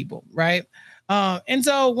Harvey to people, right? And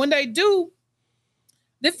so when they do,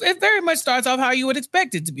 it very much starts off how you would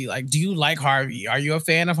expect it to be. Like, do you like Harvey? Are you a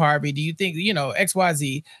fan of Harvey? Do you think,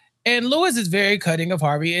 XYZ? And Louis is very cutting of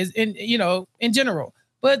Harvey in general.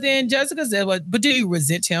 But then Jessica said, but do you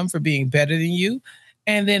resent him for being better than you?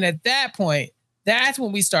 And then at that point, that's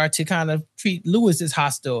when we start to kind of treat Louis as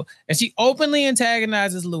hostile. And she openly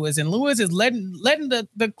antagonizes Louis. And Louis is letting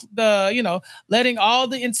letting all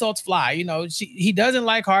the insults fly. He doesn't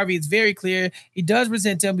like Harvey. It's very clear. He does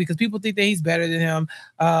resent him because people think that he's better than him.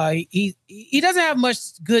 He doesn't have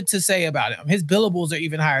much good to say about him. His billables are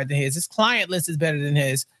even higher than his. His client list is better than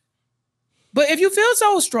his. But if you feel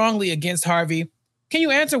so strongly against Harvey, can you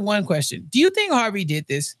answer one question? Do you think Harvey did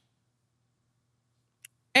this?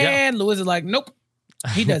 And Louis is like, nope,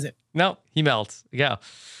 he doesn't. No, he melts. Yeah.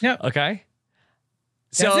 Yep. Okay.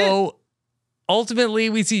 So ultimately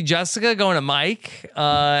we see Jessica going to Mike,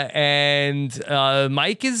 and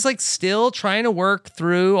Mike is like still trying to work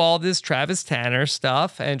through all this Travis Tanner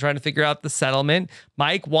stuff and trying to figure out the settlement.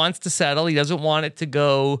 Mike wants to settle. He doesn't want it to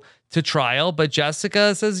go to trial, but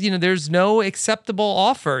Jessica says, there's no acceptable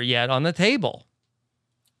offer yet on the table.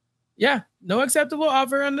 Yeah, no acceptable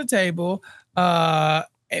offer on the table.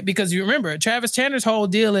 Because you remember, Travis Tanner's whole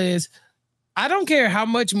deal is, I don't care how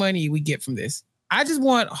much money we get from this. I just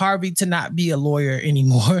want Harvey to not be a lawyer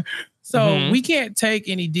anymore. So we can't take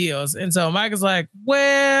any deals. And so Mike is like,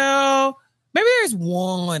 well, maybe there's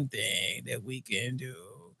one thing that we can do.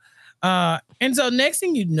 And so next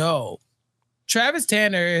thing you know, Travis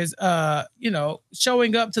Tanner is,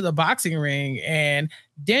 showing up to the boxing ring, and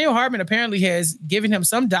Daniel Hartman apparently has given him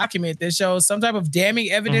some document that shows some type of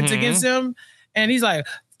damning evidence against him. And he's like,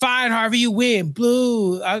 fine, Harvey, you win.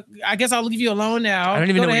 Blue. I guess I'll leave you alone now. I don't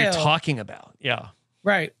even know what you're talking about. Yeah.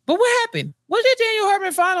 Right. But what happened? What did Daniel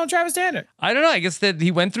Hartman find on Travis Tanner? I don't know. I guess that he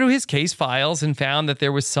went through his case files and found that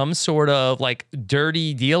there was some sort of like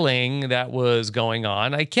dirty dealing that was going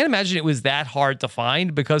on. I can't imagine it was that hard to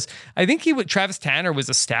find, because I think Travis Tanner was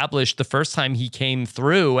established the first time he came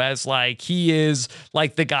through as like, he is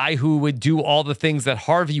like the guy who would do all the things that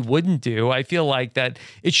Harvey wouldn't do. I feel like that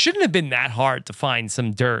it shouldn't have been that hard to find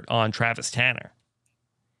some dirt on Travis Tanner.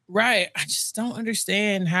 Right. I just don't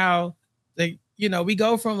understand how we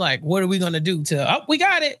go from like, what are we going to do to, we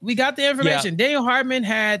got it. We got the information. Yeah. Daniel Hartman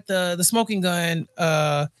had the smoking gun,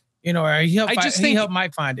 or he helped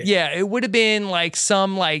Mike find it. Yeah, it would have been like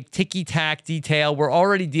some like ticky-tack detail. We're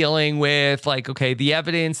already dealing with like, okay, the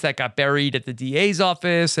evidence that got buried at the DA's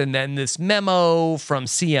office, and then this memo from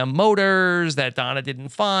CM Motors that Donna didn't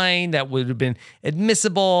find that would have been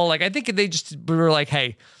admissible. Like, I think they just were like,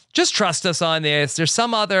 hey, just trust us on this. There's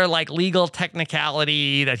some other like legal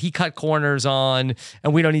technicality that he cut corners on,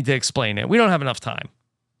 and we don't need to explain it. We don't have enough time.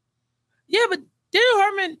 Yeah, but Daniel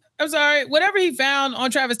Hartman, I'm sorry, whatever he found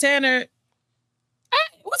on Travis Tanner,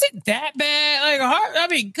 was it that bad?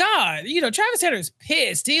 Like, God, Travis Tanner is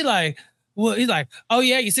pissed. He's like, oh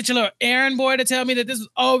yeah, you sent your little errand boy to tell me that this was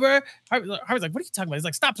over. Harvey's like, what are you talking about? He's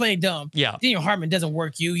like, stop playing dumb. Yeah. Daniel Hartman doesn't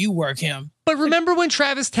work you, you work him. But remember when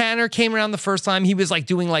Travis Tanner came around the first time, he was like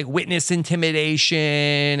doing like witness intimidation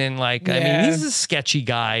and like, I mean, he's a sketchy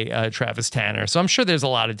guy, Travis Tanner. So I'm sure there's a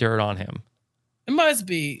lot of dirt on him. It must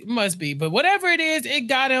be. But whatever it is, it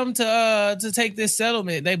got him to take this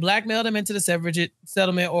settlement. They blackmailed him into the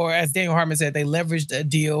settlement, or as Daniel Hartman said, they leveraged a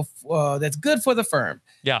deal that's good for the firm.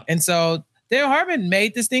 Yeah. And so Daniel Hartman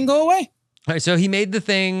made this thing go away. All right, so he made the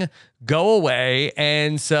thing go away.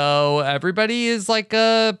 And so everybody is like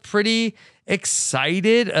pretty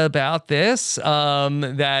excited about this.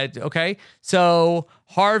 Okay. So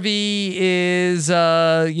Harvey is,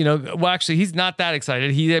 well, actually, he's not that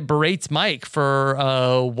excited. He berates Mike for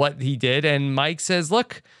what he did. And Mike says,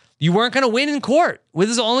 look, you weren't going to win in court. This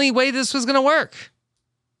is the only way this was going to work.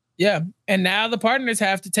 Yeah. And now the partners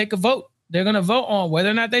have to take a vote. They're going to vote on whether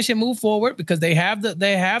or not they should move forward, because they have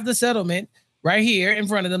the settlement right here in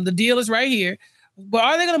front of them. The deal is right here. But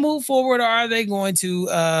are they going to move forward, or are they going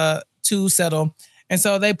to settle? And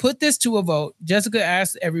so they put this to a vote. Jessica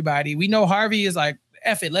asked everybody. We know Harvey is like,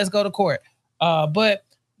 F it, let's go to court. But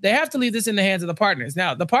they have to leave this in the hands of the partners.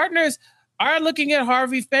 Now, the partners are looking at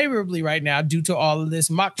Harvey favorably right now due to all of this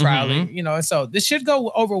mock trialing, and so this should go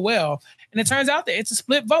over well. And it turns out that it's a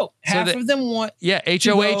split vote. Half of them want. Yeah,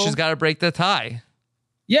 HOH has got to break the tie.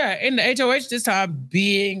 Yeah, and the HOH this time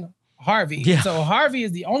being Harvey. Yeah. So Harvey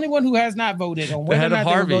is the only one who has not voted on whether or not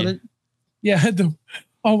they were going to. Yeah,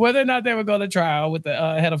 on whether or not they were going to trial with the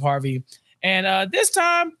head of Harvey. And this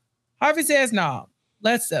time, Harvey says, "Nah,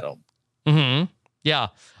 let's settle." Mm-hmm. Yeah.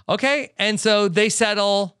 Okay. And so they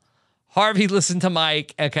settle. Harvey listened to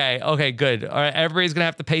Mike. Okay, good. All right, everybody's going to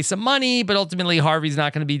have to pay some money, but ultimately Harvey's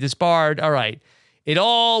not going to be disbarred. All right. It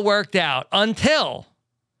all worked out until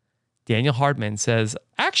Daniel Hartman says,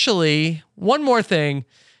 actually, one more thing.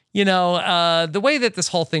 The way that this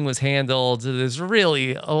whole thing was handled, there's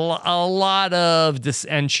really a lot of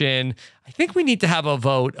dissension. I think we need to have a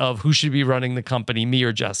vote of who should be running the company, me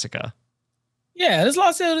or Jessica. Yeah, this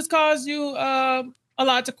lawsuit has caused you a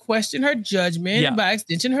lot to question her judgment, and by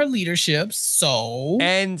extension, her leadership.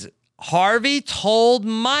 And Harvey told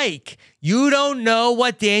Mike, you don't know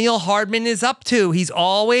what Daniel Hartman is up to. He's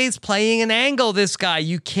always playing an angle, this guy.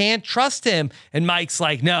 You can't trust him. And Mike's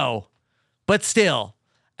like, no, but still.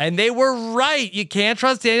 And they were right. You can't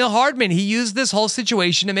trust Daniel Hartman. He used this whole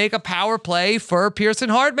situation to make a power play for Pearson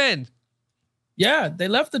Hartman. Yeah, they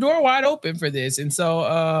left the door wide open for this. And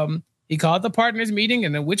so he called the partners meeting,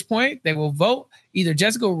 and at which point they will vote. Either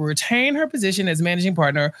Jessica will retain her position as managing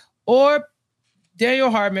partner, or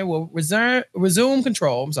Daniel Hartman will resume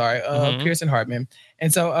control. Pearson Hartman.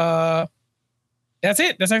 And so that's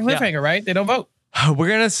it. That's our cliffhanger, right? They don't vote. We're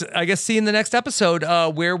going to, I guess, see in the next episode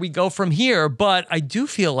where we go from here. But I do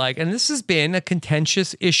feel like, and this has been a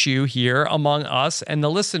contentious issue here among us and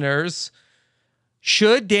the listeners,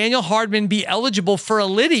 should Daniel Hartman be eligible for a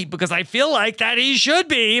Liddy? Because I feel like that he should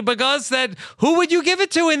be, because who would you give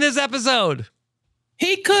it to in this episode?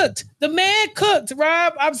 He cooked. The man cooked,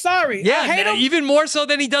 Rob. I'm sorry. Yeah, I hate him. Even more so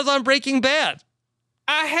than he does on Breaking Bad.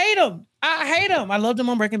 I hate him. I loved him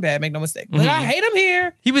on Breaking Bad, make no mistake. But I hate him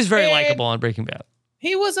here. He was very likable on Breaking Bad.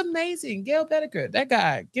 He was amazing. Gail Petticoat, that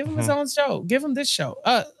guy. Give him his own show. Give him this show.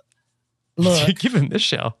 Look, Give him this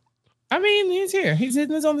show. I mean, he's here. He's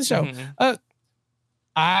on the show.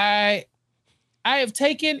 I have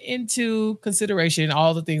taken into consideration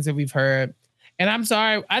all the things that we've heard. And I'm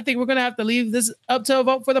sorry, I think we're going to have to leave this up to a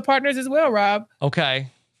vote for the partners as well, Rob. Okay.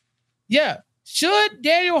 Yeah. Should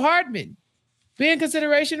Daniel Hardman be in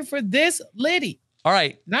consideration for this Liddy? All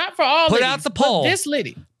right. Not for all Put Liddies, out the poll. but this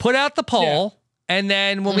Liddy. Put out the poll. And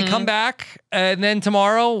then when we come back, and then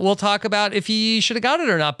tomorrow, we'll talk about if he should have got it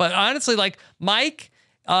or not. But honestly, like Mike,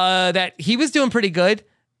 that he was doing pretty good,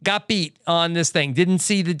 got beat on this thing. Didn't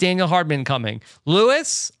see the Daniel Hardman coming.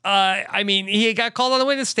 Lewis, I mean, he got called on the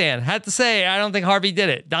witness stand. Had to say, I don't think Harvey did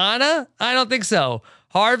it. Donna, I don't think so.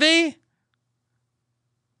 Harvey?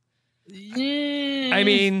 I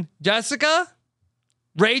mean, Jessica?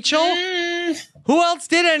 Rachel? Who else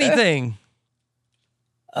did anything?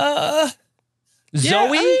 Zoe?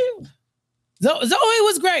 Zoe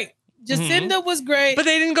was great. Jacinda was great. But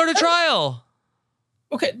they didn't go to trial.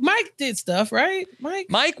 Okay, Mike did stuff, right?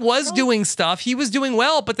 Mike was doing stuff. He was doing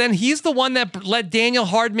well, but then he's the one that let Daniel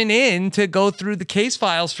Hardman in to go through the case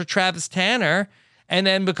files for Travis Tanner. And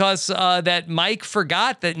then because that Mike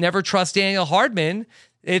forgot that never trust Daniel Hardman,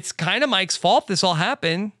 it's kind of Mike's fault this all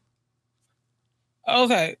happened.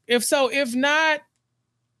 Okay, if not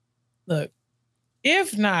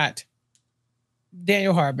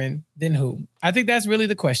Daniel Hardman, then who? I think that's really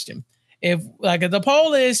the question. If the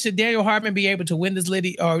poll is, should Daniel Hardman be able to win this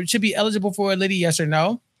Liddy, or should be eligible for a Liddy, yes or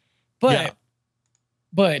no? But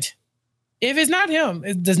if it's not him,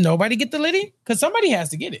 does nobody get the Liddy? Because somebody has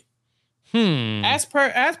to get it. As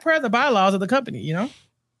per the bylaws of the company, you know?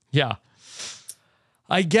 Yeah.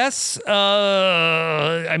 I guess,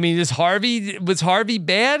 I mean, was Harvey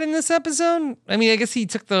bad in this episode? I mean, I guess he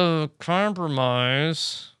took the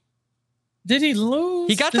compromise. Did he lose?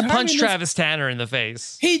 He got to punch Travis Tanner in the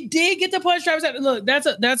face. He did get to punch Travis Tanner. Look,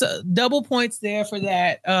 that's a double points there for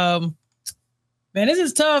that. Man, this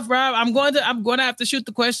is tough, Rob. I'm going to have to shoot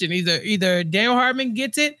the question. Either Daniel Hardman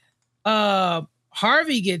gets it,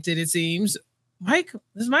 Harvey gets it. It seems. Mike,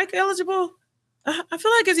 is Mike eligible? I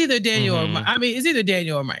feel like it's either Daniel or Mike. I mean, it's either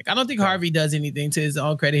Daniel or Mike. I don't think Harvey does anything to his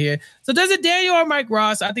own credit here. So does it Daniel or Mike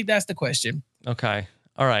Ross? I think that's the question. Okay.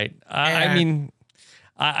 All right. I mean,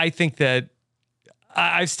 I think that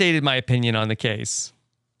I've stated my opinion on the case.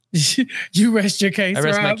 You rest your case, I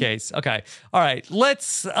rest Rob? my case. Okay. All right.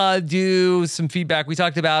 Let's do some feedback. We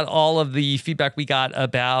talked about all of the feedback we got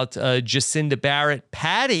about Jacinda Barrett.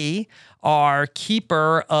 Patty, our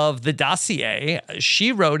keeper of the dossier,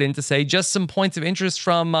 she wrote in to say, just some points of interest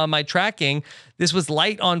from my tracking. This was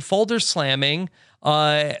light on folder slamming,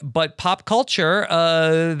 but pop culture,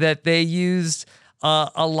 that they used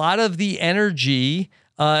a lot of the energy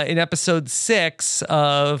in episode 6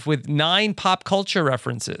 with 9 pop culture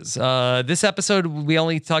references. This episode, we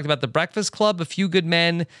only talked about The Breakfast Club, A Few Good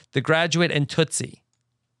Men, The Graduate, and Tootsie.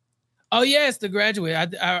 Oh, yes, The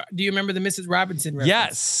Graduate. Do you remember the Mrs. Robinson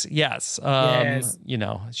reference? Yes. Yes. You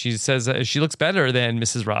know, she says she looks better than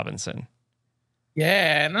Mrs. Robinson.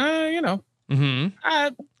 Yeah, and you know.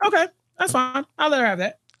 Okay, that's fine. I'll let her have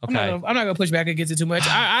that. Okay. I'm not gonna push back against it too much.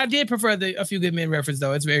 I did prefer the A Few Good Men reference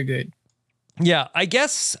though. It's very good. Yeah, I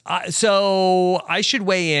guess so. I should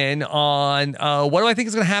weigh in on what do I think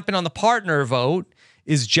is going to happen on the partner vote?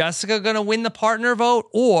 Is Jessica going to win the partner vote,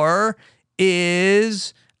 or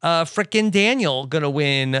is frickin' Daniel going to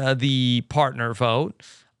win the partner vote?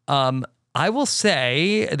 I will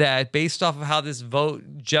say that based off of how this vote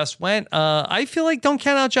just went, I feel like don't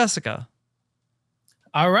count out Jessica.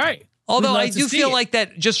 All right. Although I do feel like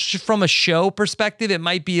that just from a show perspective, it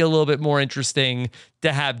might be a little bit more interesting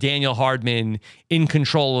to have Daniel Hardman in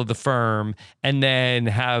control of the firm and then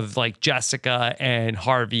have like Jessica and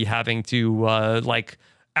Harvey having to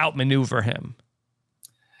outmaneuver him.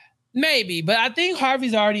 Maybe, but I think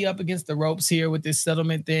Harvey's already up against the ropes here with this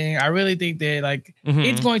settlement thing. I really think that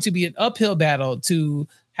it's going to be an uphill battle to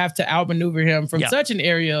have to outmaneuver him from such an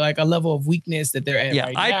area, like a level of weakness that they're at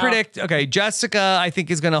right now. I predict, Jessica, I think,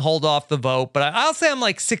 is going to hold off the vote, but I'll say I'm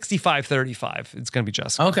like 65-35. It's going to be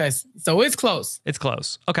Jessica. Okay, so it's close. It's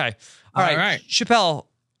close. Okay. All right. Chappelle,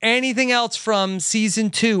 anything else from season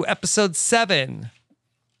 2, episode 7?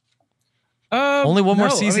 Only one more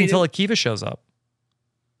season until Akiva shows up.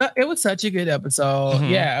 It was such a good episode.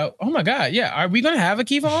 Yeah. Oh my God. Yeah. Are we going to have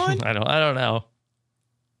Akiva on? I don't know.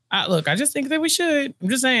 Look, I just think that we should. I'm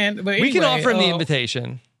just saying. But anyway, we can offer him the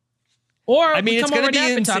invitation. Or I mean, it's going to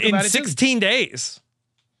be in 16 days.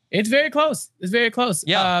 It's very close. It's very close.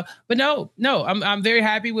 Yeah. But no, I'm very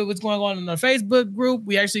happy with what's going on in the Facebook group.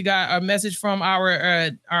 We actually got a message from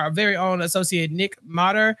our very own associate Nick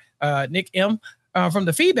Motter, Nick M. From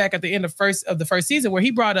the feedback at the end of the first season, where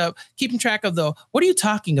he brought up keeping track of what are you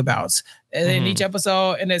talking about in each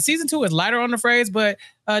episode, and that season 2 is lighter on the phrase, but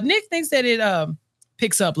Nick thinks that it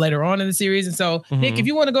picks up later on in the series, and so Nick, if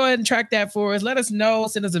you want to go ahead and track that for us, let us know,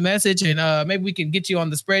 send us a message, and maybe we can get you on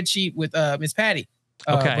the spreadsheet with Miss Patty.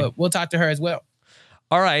 Okay, but we'll talk to her as well.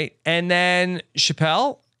 All right, and then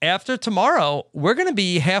Chappelle, after tomorrow, we're going to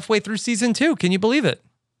be halfway through season 2. Can you believe it?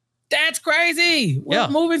 That's crazy. We're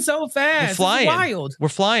moving so fast. We're flying. It's wild. We're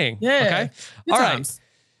flying. Yeah. Okay. Good All times. right.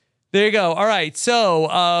 There you go. All right.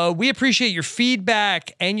 So we appreciate your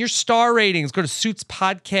feedback and your star ratings. Go to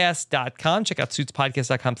suitspodcast.com. Check out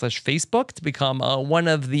suitspodcast.com/Facebook to become one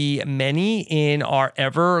of the many in our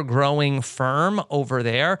ever-growing firm over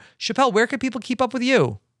there. Chappelle, where can people keep up with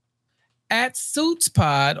you? At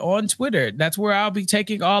SuitsPod on Twitter. That's where I'll be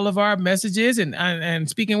taking all of our messages and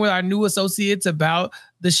speaking with our new associates about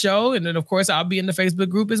the show. And then, of course, I'll be in the Facebook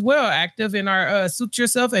group as well, active in our Suits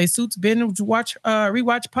Yourself, a Suits Binge Watch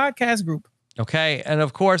Rewatch podcast group. Okay. And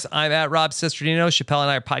of course, I'm at Rob Cesternino. Chappelle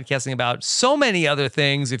and I are podcasting about so many other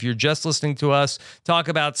things. If you're just listening to us talk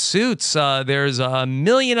about Suits, there's a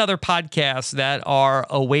million other podcasts that are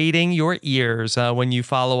awaiting your ears when you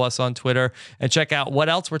follow us on Twitter and check out what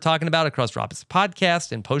else we're talking about across Rob's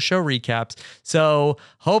podcast and post-show recaps. So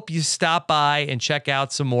hope you stop by and check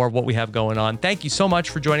out some more of what we have going on. Thank you so much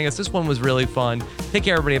for joining us. This one was really fun. Take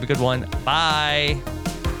care, everybody. Have a good one. Bye.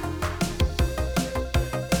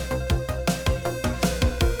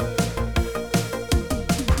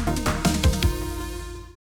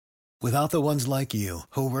 Without the ones like you,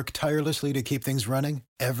 who work tirelessly to keep things running,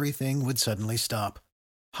 everything would suddenly stop.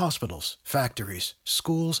 Hospitals, factories,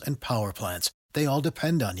 schools, and power plants, they all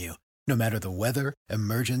depend on you. No matter the weather,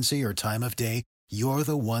 emergency, or time of day, you're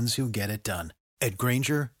the ones who get it done. At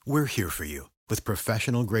Grainger, we're here for you with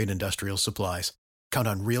professional-grade industrial supplies. Count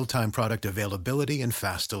on real-time product availability and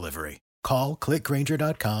fast delivery. Call, click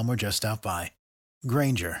Grainger.com, or just stop by.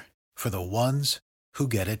 Grainger, for the ones who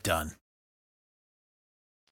get it done.